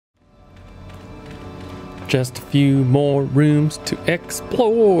Just a few more rooms to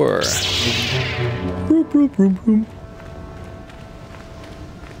explore. Room, room, room, room.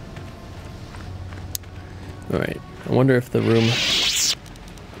 Alright, I wonder if the room...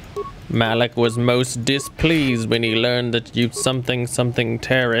 Malik was most displeased when he learned that you something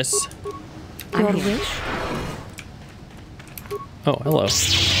terrace. Your wish? Oh, hello.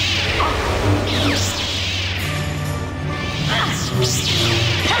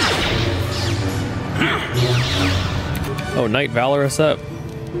 Oh, Knight Valorous up.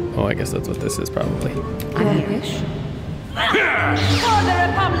 Oh, I guess that's what this is probably. Your wish? For the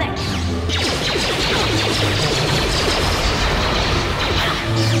Republic!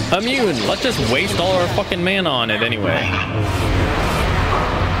 Immune! Let's just waste all our fucking mana on it anyway.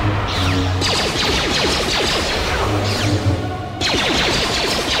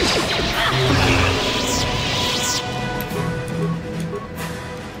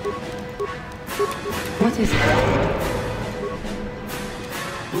 What is it?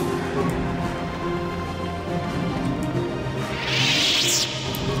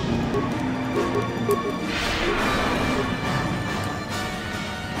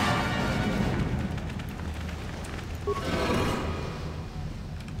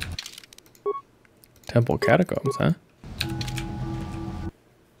 Temple catacombs, huh?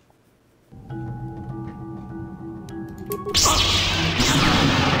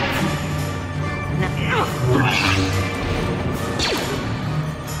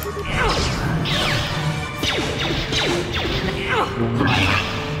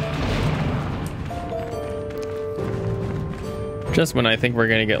 Just when I think we're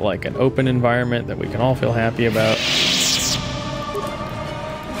gonna get like an open environment that we can all feel happy about.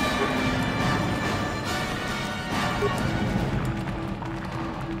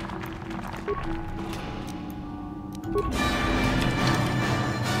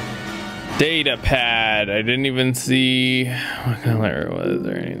 Data pad. I didn't even see what color it was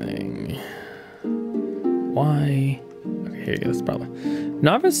or anything. Why? Okay, here you go. This problem.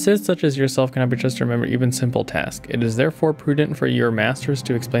 Novices such as yourself cannot be trusted to remember even simple tasks. It is therefore prudent for your masters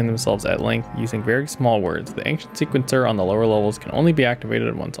to explain themselves at length using very small words. The ancient sequencer on the lower levels can only be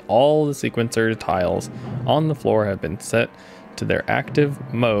activated once all the sequencer tiles on the floor have been set to their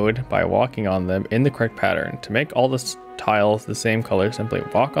active mode by walking on them in the correct pattern. To make all the tiles the same color, simply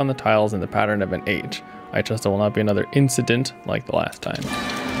walk on the tiles in the pattern of an H. I trust there will not be another incident like the last time.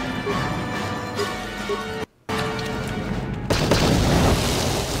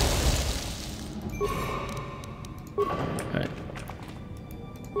 Alright.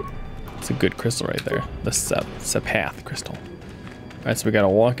 It's a good crystal right there. The Sepath crystal. Alright, so we gotta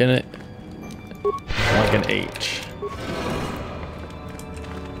walk in it like an H.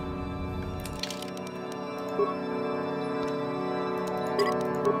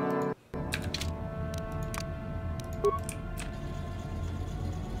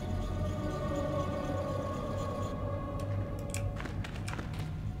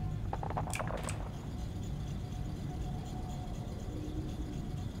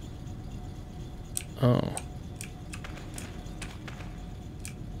 Oh.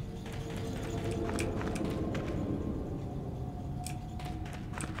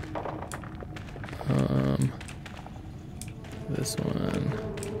 This one.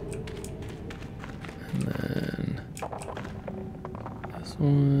 And then this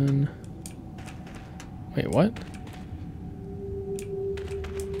one. Wait, what?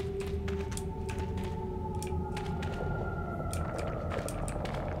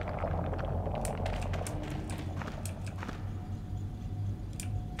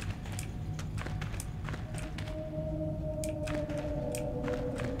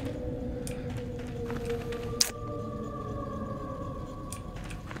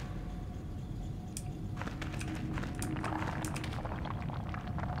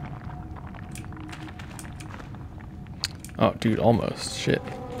 Oh, dude, almost. Shit.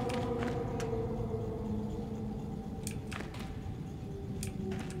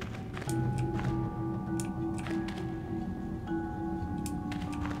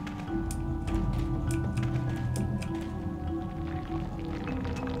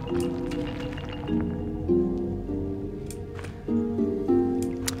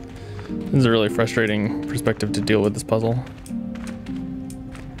 This is a really frustrating perspective to deal with this puzzle.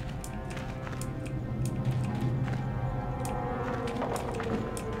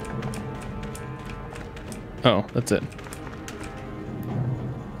 Oh, that's it.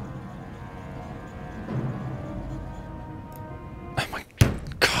 Oh my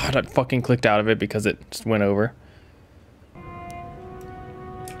god, I fucking clicked out of it because it just went over.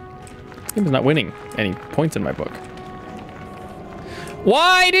 This game is not winning any points in my book.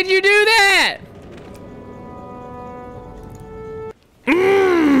 Why did you do that?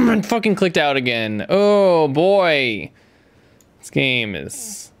 fucking clicked out again. Oh boy. This game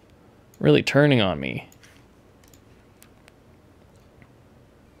is really turning on me.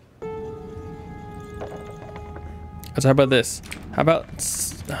 So how about this? How about...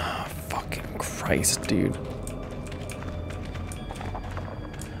 Oh, fucking Christ, dude.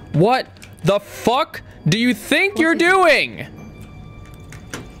 What the fuck do you think you're doing?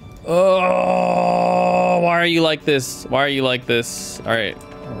 Oh, why are you like this? Why are you like this? All right,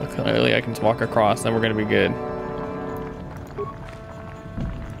 well, clearly I can just walk across, then we're gonna be good.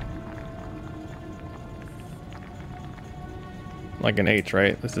 Like an H,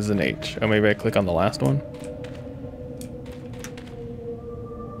 right? This is an H. Oh, maybe I click on the last one.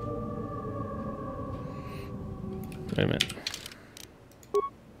 Wait a minute.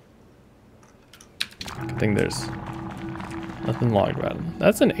 Good thing there's nothing logged about it.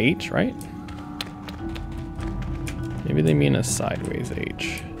 That's an H, right? Maybe they mean a sideways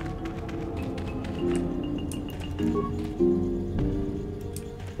H.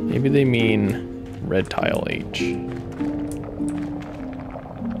 Maybe they mean red tile H.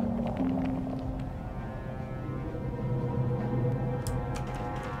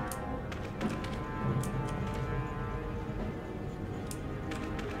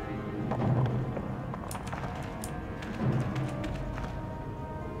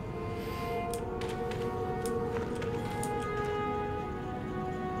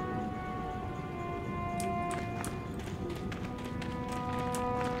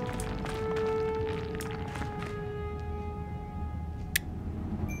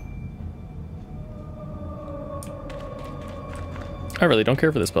 I really don't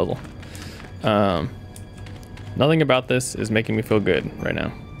care for this puzzle. Nothing about this is making me feel good right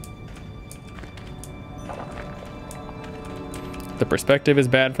now. The perspective is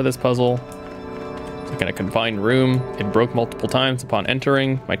bad for this puzzle. It's like in a confined room. It broke multiple times upon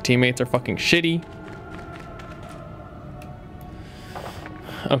entering. My teammates are fucking shitty.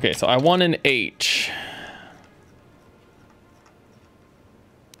 Okay, so I want an H.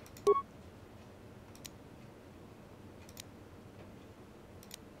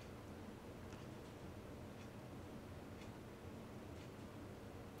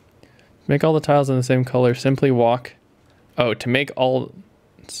 Make all the tiles in the same color. Simply walk. Oh, to make all...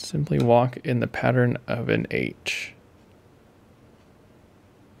 Simply walk in the pattern of an H.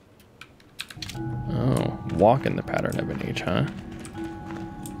 Oh, walk in the pattern of an H, huh?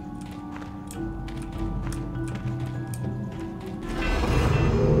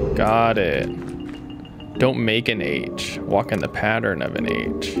 Got it. Don't make an H. Walk in the pattern of an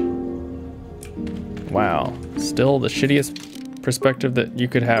H. Wow. Still the shittiest perspective that you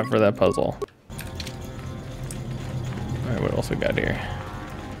could have for that puzzle. Alright, what else we got here?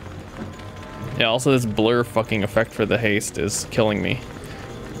 Yeah, also this blur fucking effect for the haste is killing me.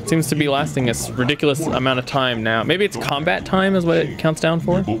 It seems to be lasting a ridiculous amount of time now. Maybe it's combat time is what it counts down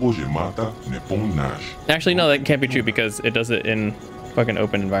for? Actually, no, that can't be true because it does it in fucking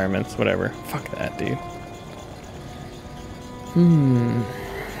open environments, whatever. Fuck that, dude.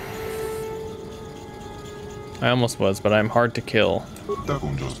 I almost was, but I'm hard to kill.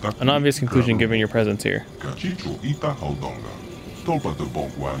 An obvious conclusion given your presence here.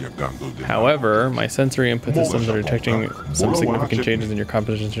 However, my sensory input systems are detecting some significant changes in your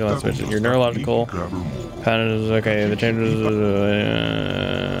composition. Your neurological patterns. Okay, the changes.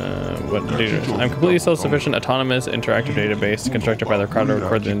 What do? I'm completely self-sufficient, autonomous, interactive database constructed by the crowd to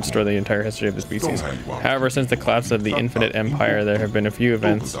record and store the entire history of the species. However, since the collapse of the Infinite Empire, there have been few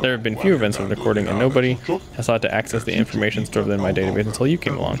events of recording, and nobody has sought to access the information stored within my database until you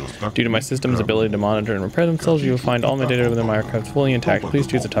came along. Due to my system's ability to monitor and repair themselves, you will find all my data within my archives fully intact. Please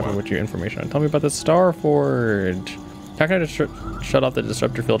choose a topic with your information. Tell me about the Star Forge. How can I shut off the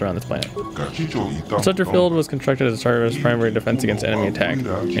disruptor field around this planet? The disruptor field was constructed as a starter's primary defense against enemy attack,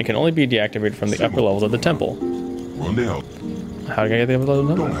 and can only be deactivated from the upper levels of the temple. How do I get the upper level of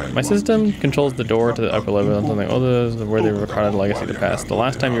the temple? My system controls the door to the upper level and something. Oh, this is where they recorded legacy to pass. The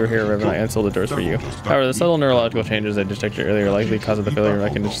last time you were here, Revan, I installed the doors for you. However, the subtle neurological changes I detected earlier likely caused the failure of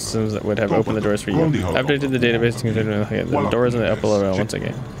mechanisms that would have opened the doors for you. I updated the database to consider the doors in the upper level once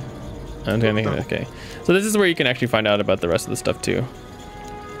again. Okay. So this is where you can actually find out about the rest of the stuff too.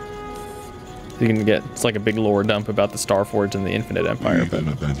 You can get, it's like a big lore dump about the Star Forge and the Infinite Empire. But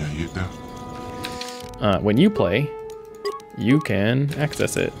when you play, you can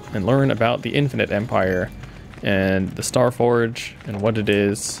access it and learn about the Infinite Empire and the Star Forge and what it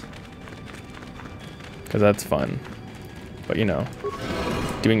is, because that's fun. But you know,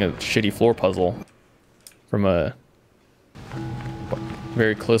 doing a shitty floor puzzle from a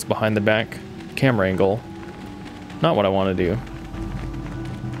very close behind the back camera angle, not what I want to do.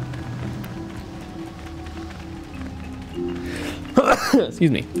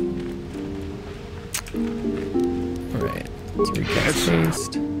 Excuse me. Alright, let's recast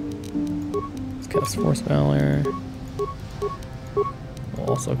haste. Let's cast Force Valor. We'll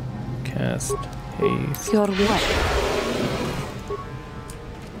also cast haste. Your wish.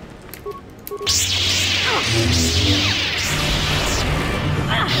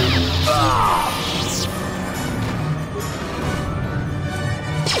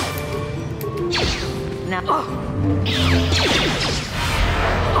 Now.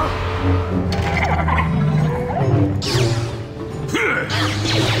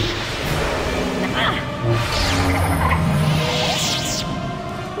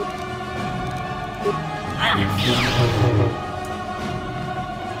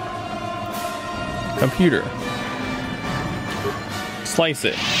 Computer. Slice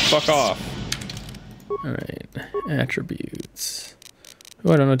it. Fuck off. Alright. Attributes.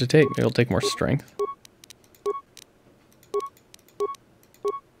 Oh, I don't know what to take. Maybe I'll take more strength.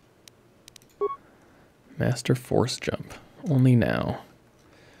 Master force jump. Only now.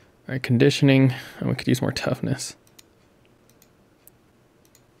 Alright, conditioning. Oh, we could use more toughness.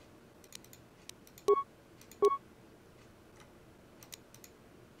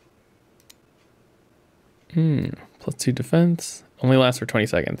 Plus 2 defense. Only lasts for 20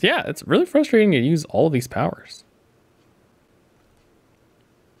 seconds. Yeah, it's really frustrating to use all of these powers.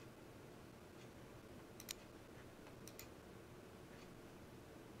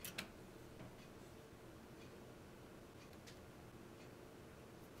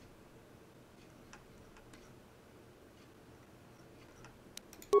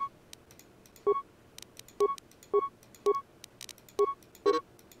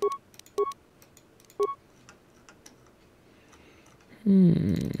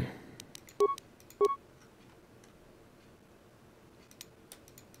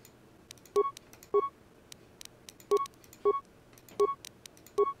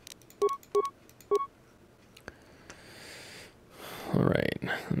 Alright,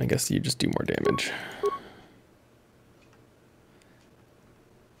 and I guess you just do more damage.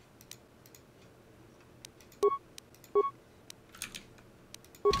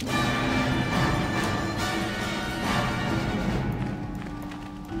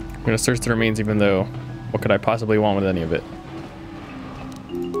 I'm gonna search the remains even though what could I possibly want with any of it?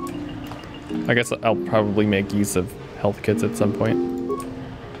 I guess I'll probably make use of health kits at some point.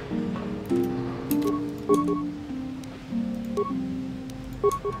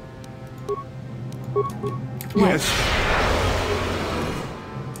 Yes.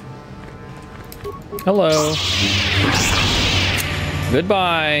 Hello.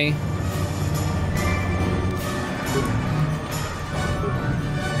 Goodbye.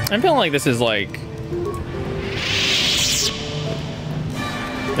 I'm feeling like this is like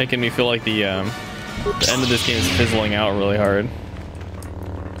making me feel like the end of this game is fizzling out really hard.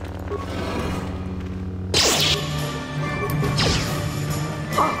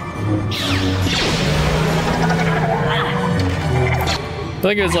 I feel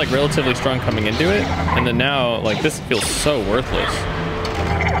like it was like relatively strong coming into it, and then now like this feels so worthless.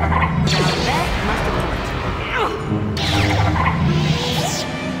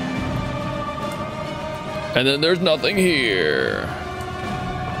 And then there's nothing here.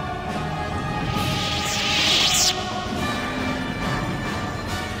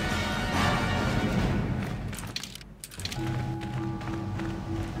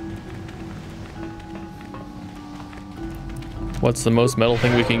 What's the most metal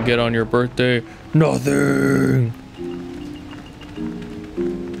thing we can get on your birthday? Nothing.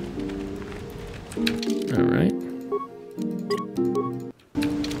 All right.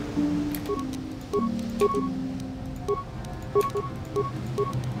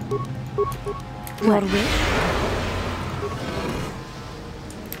 Your wish.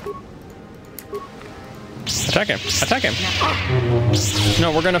 Attack him. Attack him.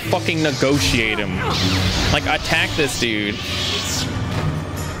 No, we're gonna fucking negotiate him. Like, attack this dude.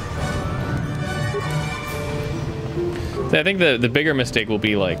 I think the bigger mistake will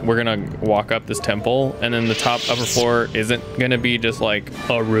be like, we're gonna walk up this temple and then the top upper floor isn't gonna be just like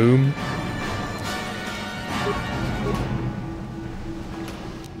a room.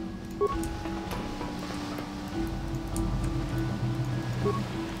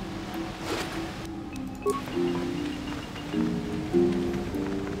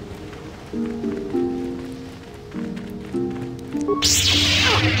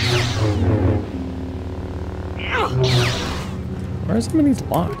 Why are some of these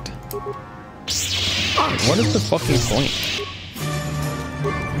locked? What is the fucking point?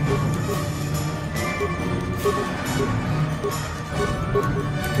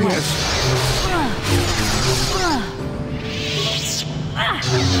 Yes.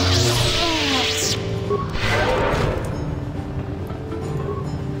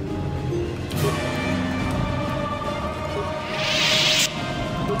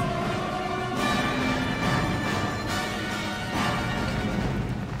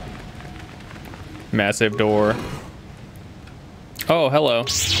 Massive door. Oh, hello.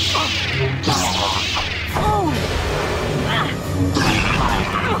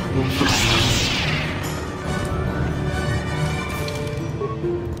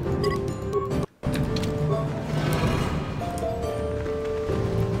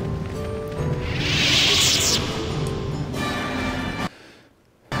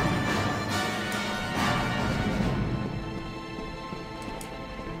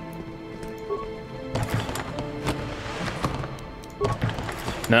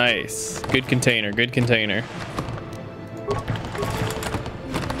 Nice. Good container, good container.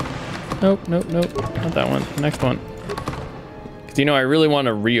 Nope, nope, nope. Not that one. Next one. Because, you know, I really want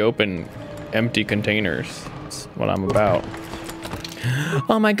to reopen empty containers. That's what I'm about.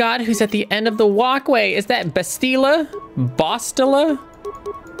 Oh my god, who's at the end of the walkway? Is that Bastila? Bostila?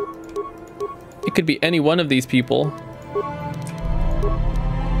 It could be any one of these people.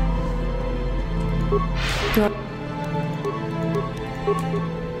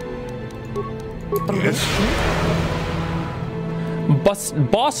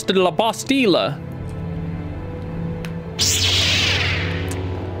 Bastila.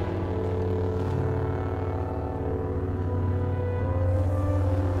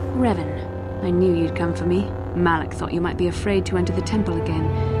 Revan, I knew you'd come for me. Malak thought you might be afraid to enter the temple again,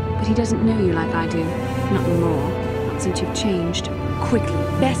 but he doesn't know you like I do. Not anymore. Not since you've changed. Quickly,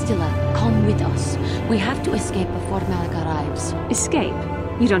 Bastila, come with us. We have to escape before Malak arrives. Escape?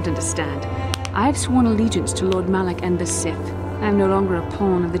 You don't understand. I have sworn allegiance to Lord Malak and the Sith. I am no longer a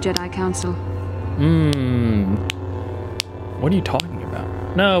pawn of the Jedi Council. What are you talking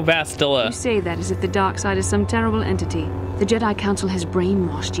about? No, Bastila. You say that as if the dark side is some terrible entity. The Jedi Council has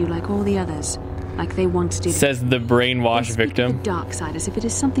brainwashed you like all the others. Like they once did. Says the brainwash They speak victim. of the dark side as if it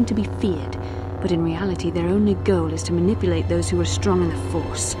is something to be feared. But in reality, their only goal is to manipulate those who are strong in the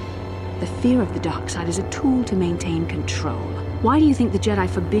Force. The fear of the dark side is a tool to maintain control. Why do you think the Jedi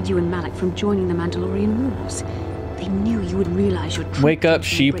forbid you and Malak from joining the Mandalorian Wars? They knew you would realize your true Wake up,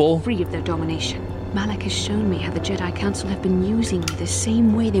 intention and break sheeple. free of their domination. Malak has shown me how the Jedi Council have been using me the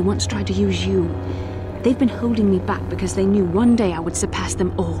same way they once tried to use you. They've been holding me back because they knew one day I would surpass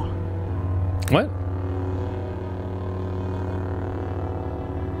them all. What?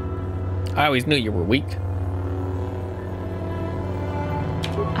 I always knew you were weak.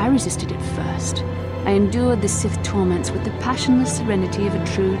 I resisted at first. I endured the Sith torments with the passionless serenity of a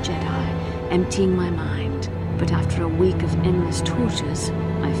true Jedi, emptying my mind. But after a week of endless tortures,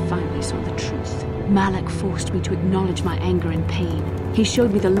 I finally saw the truth. Malak forced me to acknowledge my anger and pain. He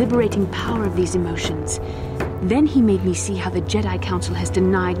showed me the liberating power of these emotions. Then he made me see how the Jedi Council has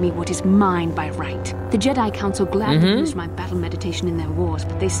denied me what is mine by right. The Jedi Council gladly used my battle meditation in their wars,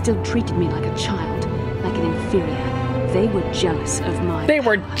 but they still treated me like a child, like an inferior. They were jealous of my They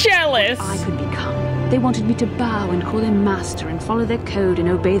were power, jealous! what I could become. They wanted me to bow and call them master and follow their code and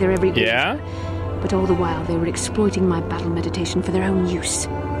obey their every order. Yeah? But all the while, they were exploiting my battle meditation for their own use.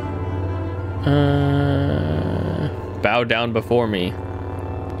 Bow down before me.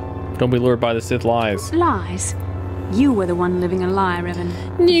 Don't be lured by the Sith lies. Lies? You were the one living a lie, Revan.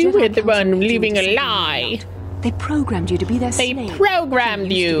 You Jedi were the Council one made you living a into something lie. you're not. They programmed you to be their They slave.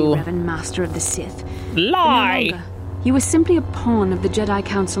 programmed used to you. be Revan, master of the Sith. But no Lie! longer. You were simply a pawn of the Jedi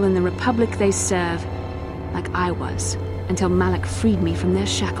Council in the Republic they serve, like I was, until Malak freed me from their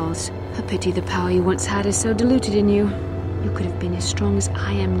shackles. A pity the power you once had is so diluted in you. You could have been as strong as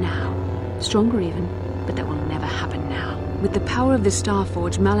I am now. Stronger even, but that will never happen now. With the power of the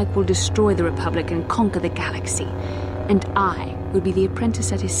Starforge, Malak will destroy the Republic and conquer the galaxy. And I will be the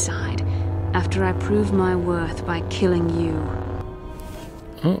apprentice at his side, after I prove my worth by killing you.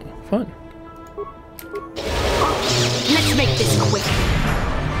 Oh, fun. Let's make this quick.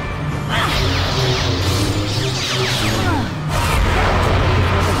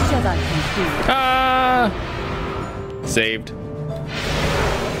 The Jedi can Ah! Saved.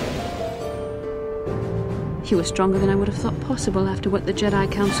 You were stronger than I would have thought possible after what the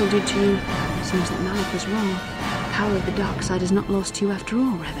Jedi Council did to you. Seems that Malak was wrong. Power of the dark side is not lost to you after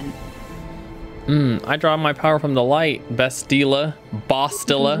all, Revan. I draw my power from the light. Bastila. You can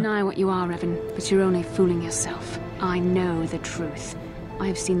Bostila. deny what you are, Revan, but you're only fooling yourself. I know the truth. I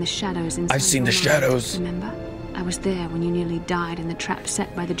have seen the shadows inside I've seen your the mind, shadows. Remember? I was there when you nearly died in the trap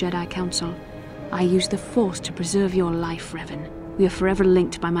set by the Jedi Council. I used the Force to preserve your life, Revan. We are forever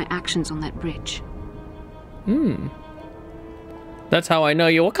linked by my actions on that bridge. That's how I know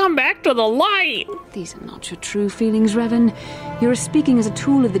you will come back to the light. These are not your true feelings, Revan. You're speaking as a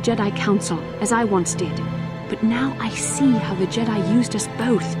tool of the Jedi Council, as I once did. But now I see how the Jedi used us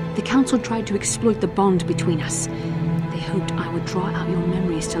both. The Council tried to exploit the bond between us. They hoped I would draw out your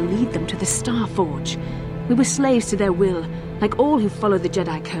memories to lead them to the Star Forge. We were slaves to their will, like all who follow the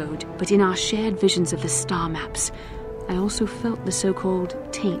Jedi Code, but in our shared visions of the star maps. I also felt the so-called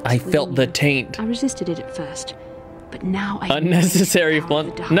taint. I felt within the you. taint. I resisted it at first, but now I... Unnecessary know the power of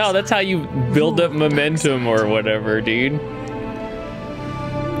fun. the dark No, that's how side. you build up Your dark momentum or side. whatever, dude.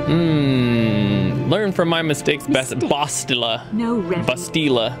 Learn from my mistakes, Mistake? Bastila. No, Revan.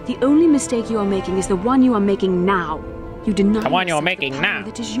 Bastila. The only mistake you are making is the one you are making now. You deny The one you are yourself making the power now.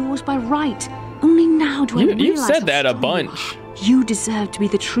 that is yours by right. Only now do I realize You've said how that a strong bunch. You are. You deserve to be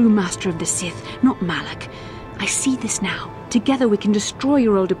the true master of the Sith, not Malak. I see this now. Together we can destroy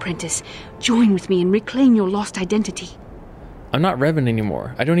your old apprentice. Join with me and reclaim your lost identity. I'm not Revan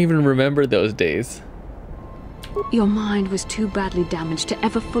anymore. I don't even remember those days. Your mind was too badly damaged to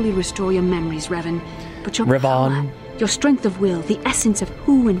ever fully restore your memories, Revan. But your Revan. power, your strength of will, the essence of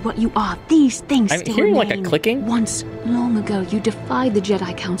who and what you are, these things I'm still hearing like a remain. clicking. Once, long ago, you defied the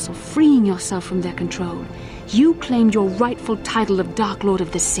Jedi Council, freeing yourself from their control. You claimed your rightful title of Dark Lord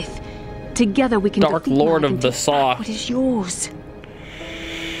of the Sith. Together we can Dark defeat Lord Malak of and the take Saw. back what is yours.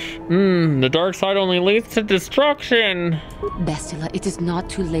 The dark side only leads to destruction. Bastila, it is not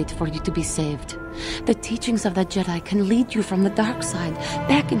too late for you to be saved. The teachings of the Jedi can lead you from the dark side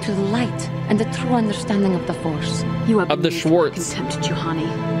back into the light and the true understanding of the Force. You are Of the beneath my Schwartz. contempt,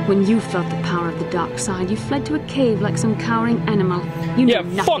 Juhani. When you felt the power of the dark side, you fled to a cave like some cowering animal. You know Yeah,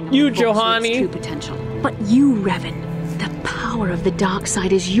 nothing fuck of you, the Force or its Juhani. true potential. But you, Revan, the power of the dark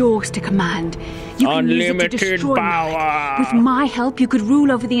side is yours to command. You can use it to Unlimited destroy Malak. power. With my help, you could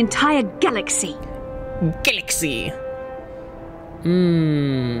rule over the entire galaxy. Galaxy.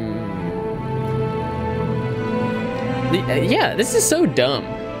 Yeah, this is so dumb.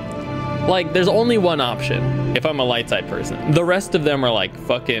 Like, there's only one option if I'm a light side person. The rest of them are like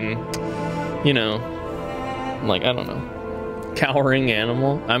fucking, you know, like, I don't know, cowering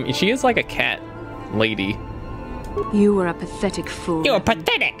animal. I mean, she is like a cat lady. You were a pathetic fool. You're Revan.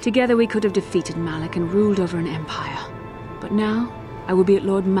 pathetic. Together we could have defeated Malak and ruled over an empire. But now, I will be at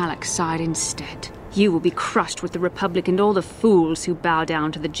Lord Malak's side instead. You will be crushed with the Republic and all the fools who bow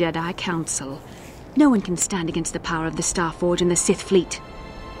down to the Jedi Council. No one can stand against the power of the Star Forge and the Sith fleet.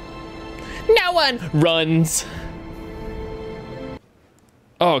 No one runs.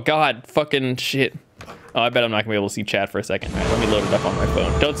 Oh God, fucking shit. Oh, I bet I'm not gonna be able to see chat for a second. All right, let me load it up on my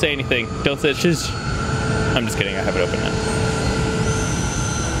phone. Don't say anything. Don't say just. I'm just kidding. I have it open now.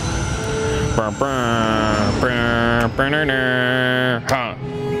 Huh.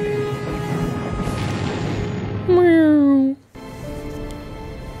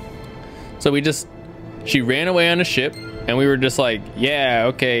 So she ran away on a ship, and we were just like, yeah,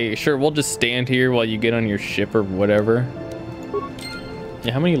 okay, sure, we'll just stand here while you get on your ship or whatever.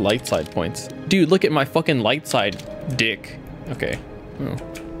 Yeah, how many light side points? Dude, look at my fucking light side dick. Okay. Oh.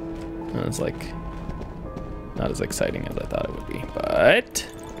 That's like not as exciting as I thought it would be, but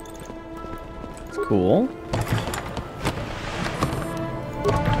it's cool.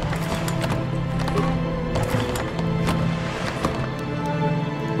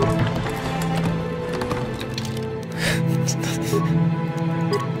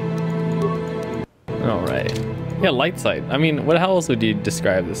 All right. Yeah, light side. I mean, how else would you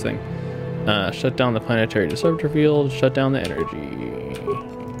describe this thing? Shut down the planetary disruptor field, shut down the energy.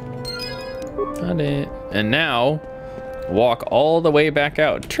 Got it. And now, walk all the way back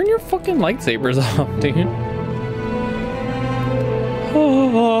out. Turn your fucking lightsabers off, dude.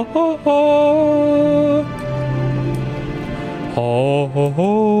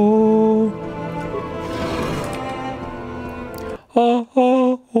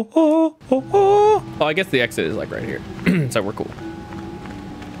 Oh, I guess the exit is like right here. So we're cool.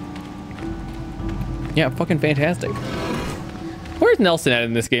 Yeah, fucking fantastic. Where's Nelson at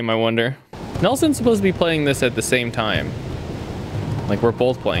in this game, I wonder? Nelson's supposed to be playing this at the same time. Like, we're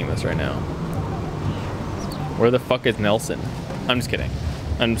both playing this right now. Where the fuck is Nelson? I'm just kidding.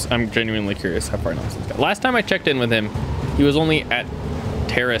 I'm genuinely curious how far Nelson's got. Last time I checked in with him, he was only at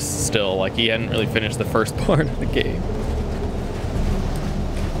Terrace still. Like, he hadn't really finished the first part of the game.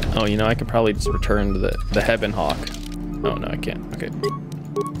 Oh, you know, I could probably just return to the Heaven Hawk. Oh, no, I can't. Okay.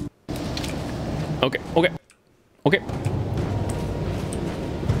 Okay, okay, okay.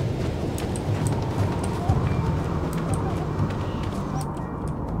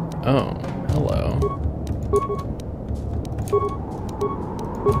 Oh, hello.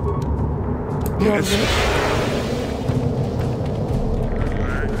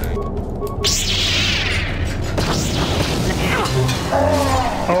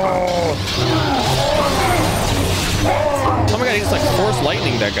 Oh my god, he's like force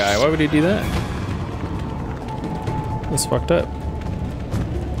lightning that guy. Why would he do that? That's fucked up.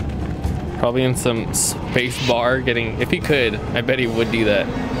 Probably in some space bar getting, if he could, I bet he would do that.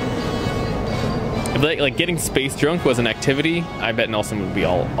 If like getting space drunk was an activity, I bet Nelson would be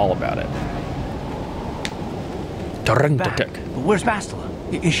all about it. Back. But where's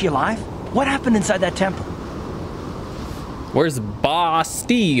Bastila? Is she alive? What happened inside that temple? Where's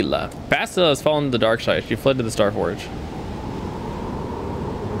Bastila? Bastila has fallen to the dark side. She fled to the Starforge.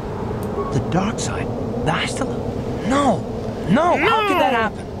 The dark side? Bastila? No! How could that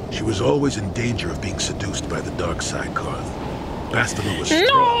happen? She was always in danger of being seduced by the dark side, Karth. Bastila was strong.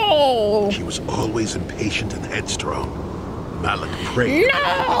 No! She was always impatient and headstrong. Malak prayed.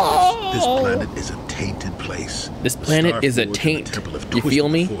 No! This planet is a tainted place. This planet is a taint. You feel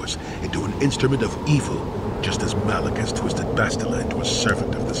me? Force into an instrument of evil, just as Malak has twisted Bastila into a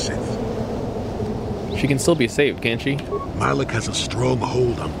servant of the Sith. She can still be saved, can't she? Malak has a strong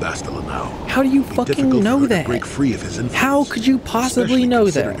hold on Bastila now. How do you fucking know that? Break free of his influence. How could you possibly know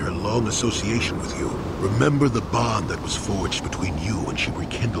that? Considering her long association with you. Remember the bond that was forged between you when she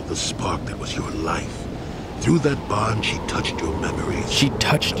rekindled the spark that was your life. Through that bond, she touched your memories. She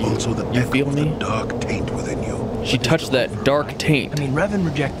touched you. Also the You feel me? The dark taint within you. She touched that dark taint. I mean, Revan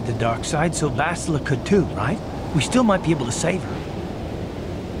rejected the dark side, so Bastila could too, right? We still might be able to save her.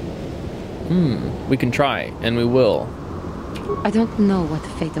 We can try, and we will. I don't know what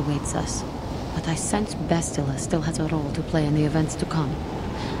fate awaits us, but I sense Bastila still has a role to play in the events to come.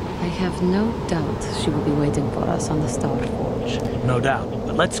 I have no doubt she will be waiting for us on the Starforge. No doubt.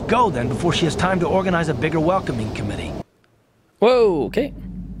 But let's go then before she has time to organize a bigger welcoming committee. Whoa, okay.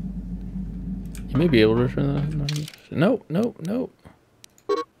 You may be able to turn that. No.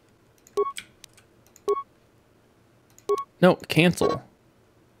 No, cancel.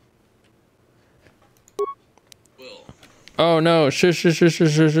 Oh no, shush.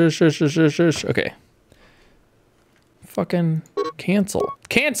 Okay. Fucking cancel.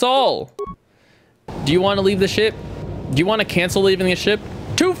 Cancel! Do you want to leave the ship? Do you want to cancel leaving the ship?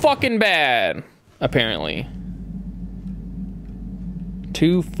 Too fucking bad, apparently.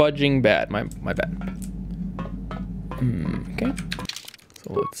 Too fudging bad. My bad. Okay.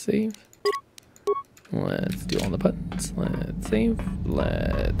 So let's save. Let's do all the buttons. Let's save.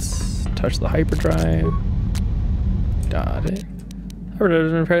 Let's touch the hyperdrive. Got it.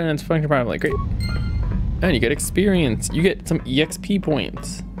 Hyperdrive doesn't function properly. Great. And you get experience. You get some EXP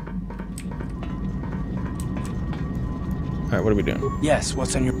points. All right, what are we doing? Yes,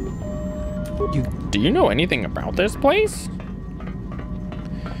 what's on your... Do you know anything about this place?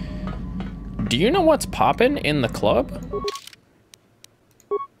 Do you know what's poppin' in the club?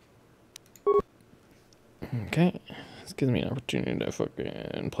 Okay. This gives me an opportunity to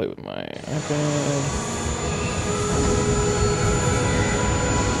fucking play with my iPad.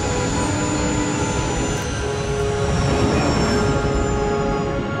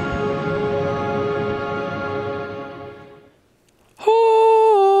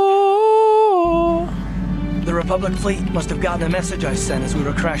 The Republic fleet must have gotten a message I sent as we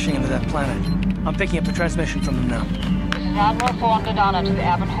were crashing into that planet. I'm picking up the transmission from them now. This is Admiral Thorn Dodonna to the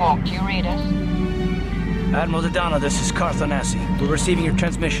Avon Hawk. Do you read us? Admiral Dodonna, this is Karth Onasi. We're receiving your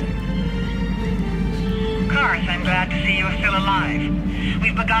transmission. Karth, I'm glad to see you are still alive.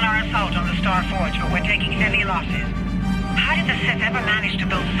 We've begun our assault on the Starforge, but we're taking heavy losses. How did the Sith ever manage to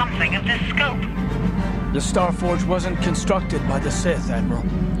build something of this scope? The Starforge wasn't constructed by the Sith, Admiral.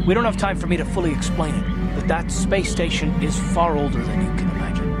 We don't have time for me to fully explain it, but that space station is far older than you can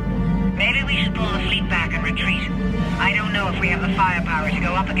imagine. Maybe we should pull the fleet back and retreat. I don't know if we have the firepower to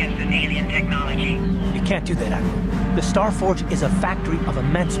go up against this alien technology. You can't do that, Admiral. The Starforge is a factory of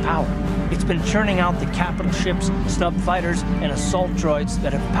immense power. It's been churning out the capital ships, snub fighters, and assault droids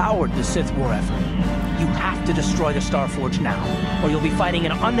that have powered the Sith war effort. You have to destroy the Starforge now, or you'll be fighting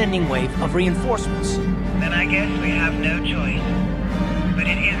an unending wave of reinforcements. Then I guess we have no choice. But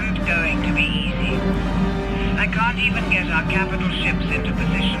it isn't going to be easy. I can't even get our capital ships into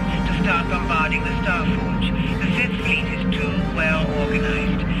position to start bombarding the Starforge. The Sith fleet is too well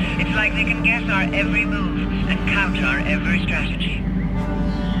organized. It's like they can guess our every move and counter our every strategy.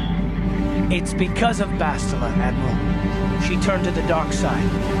 It's because of Bastila, Admiral. She turned to the dark side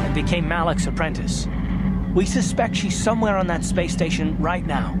and became Malak's apprentice. We suspect she's somewhere on that space station right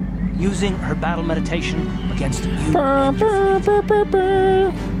now, using her battle meditation against you.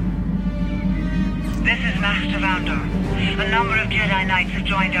 This is Master Vandor. A number of Jedi Knights have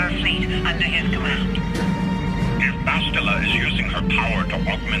joined our fleet under his command. If Bastila is using her power to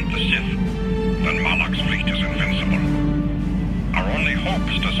augment the Sith, then Malak's fleet is invincible. Our only hope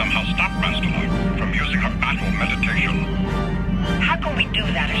hopes to somehow stop Bastila from using her battle meditation. How can we do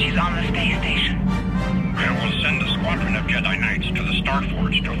that if she's on the space station? I will send a squadron of Jedi Knights to the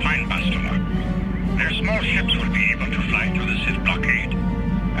Starforge to find Bastila. Their small ships will be able to fly through the Sith blockade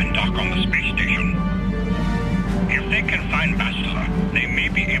and dock on the space station. If they can find Bastila, they may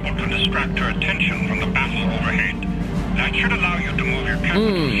be able to distract her attention from the battle overhead. That should allow you to move your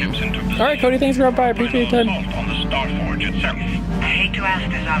capital ships into position. Alright, Cody, thanks for dropping by. I appreciate your time. Assault on the Starforge itself. I hate to ask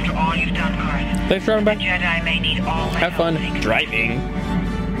this after all you've done, Carth. Thanks for dropping by. The Jedi may need all the Have fun help they can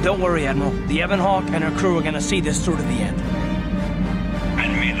driving. Don't worry, Admiral. The Ebonhawk and her crew are gonna see this through to the end.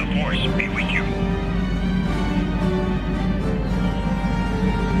 And may the Force be with you.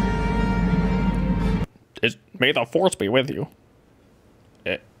 May the Force be with you.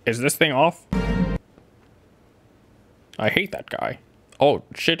 Is this thing off? I hate that guy. Oh,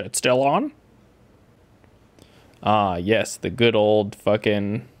 shit, it's still on? Ah, yes, the good old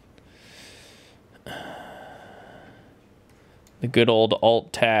fucking... The good old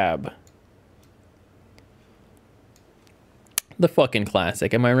Alt-Tab. The fucking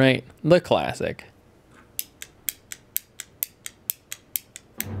classic, am I right? The classic.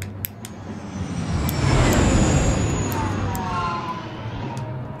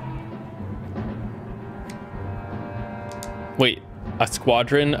 Wait, a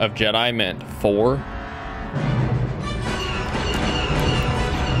squadron of Jedi meant 4?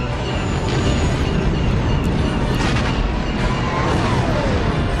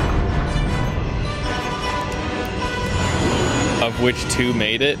 Of which 2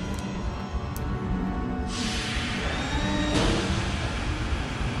 made it?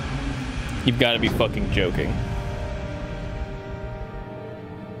 You've got to be fucking joking.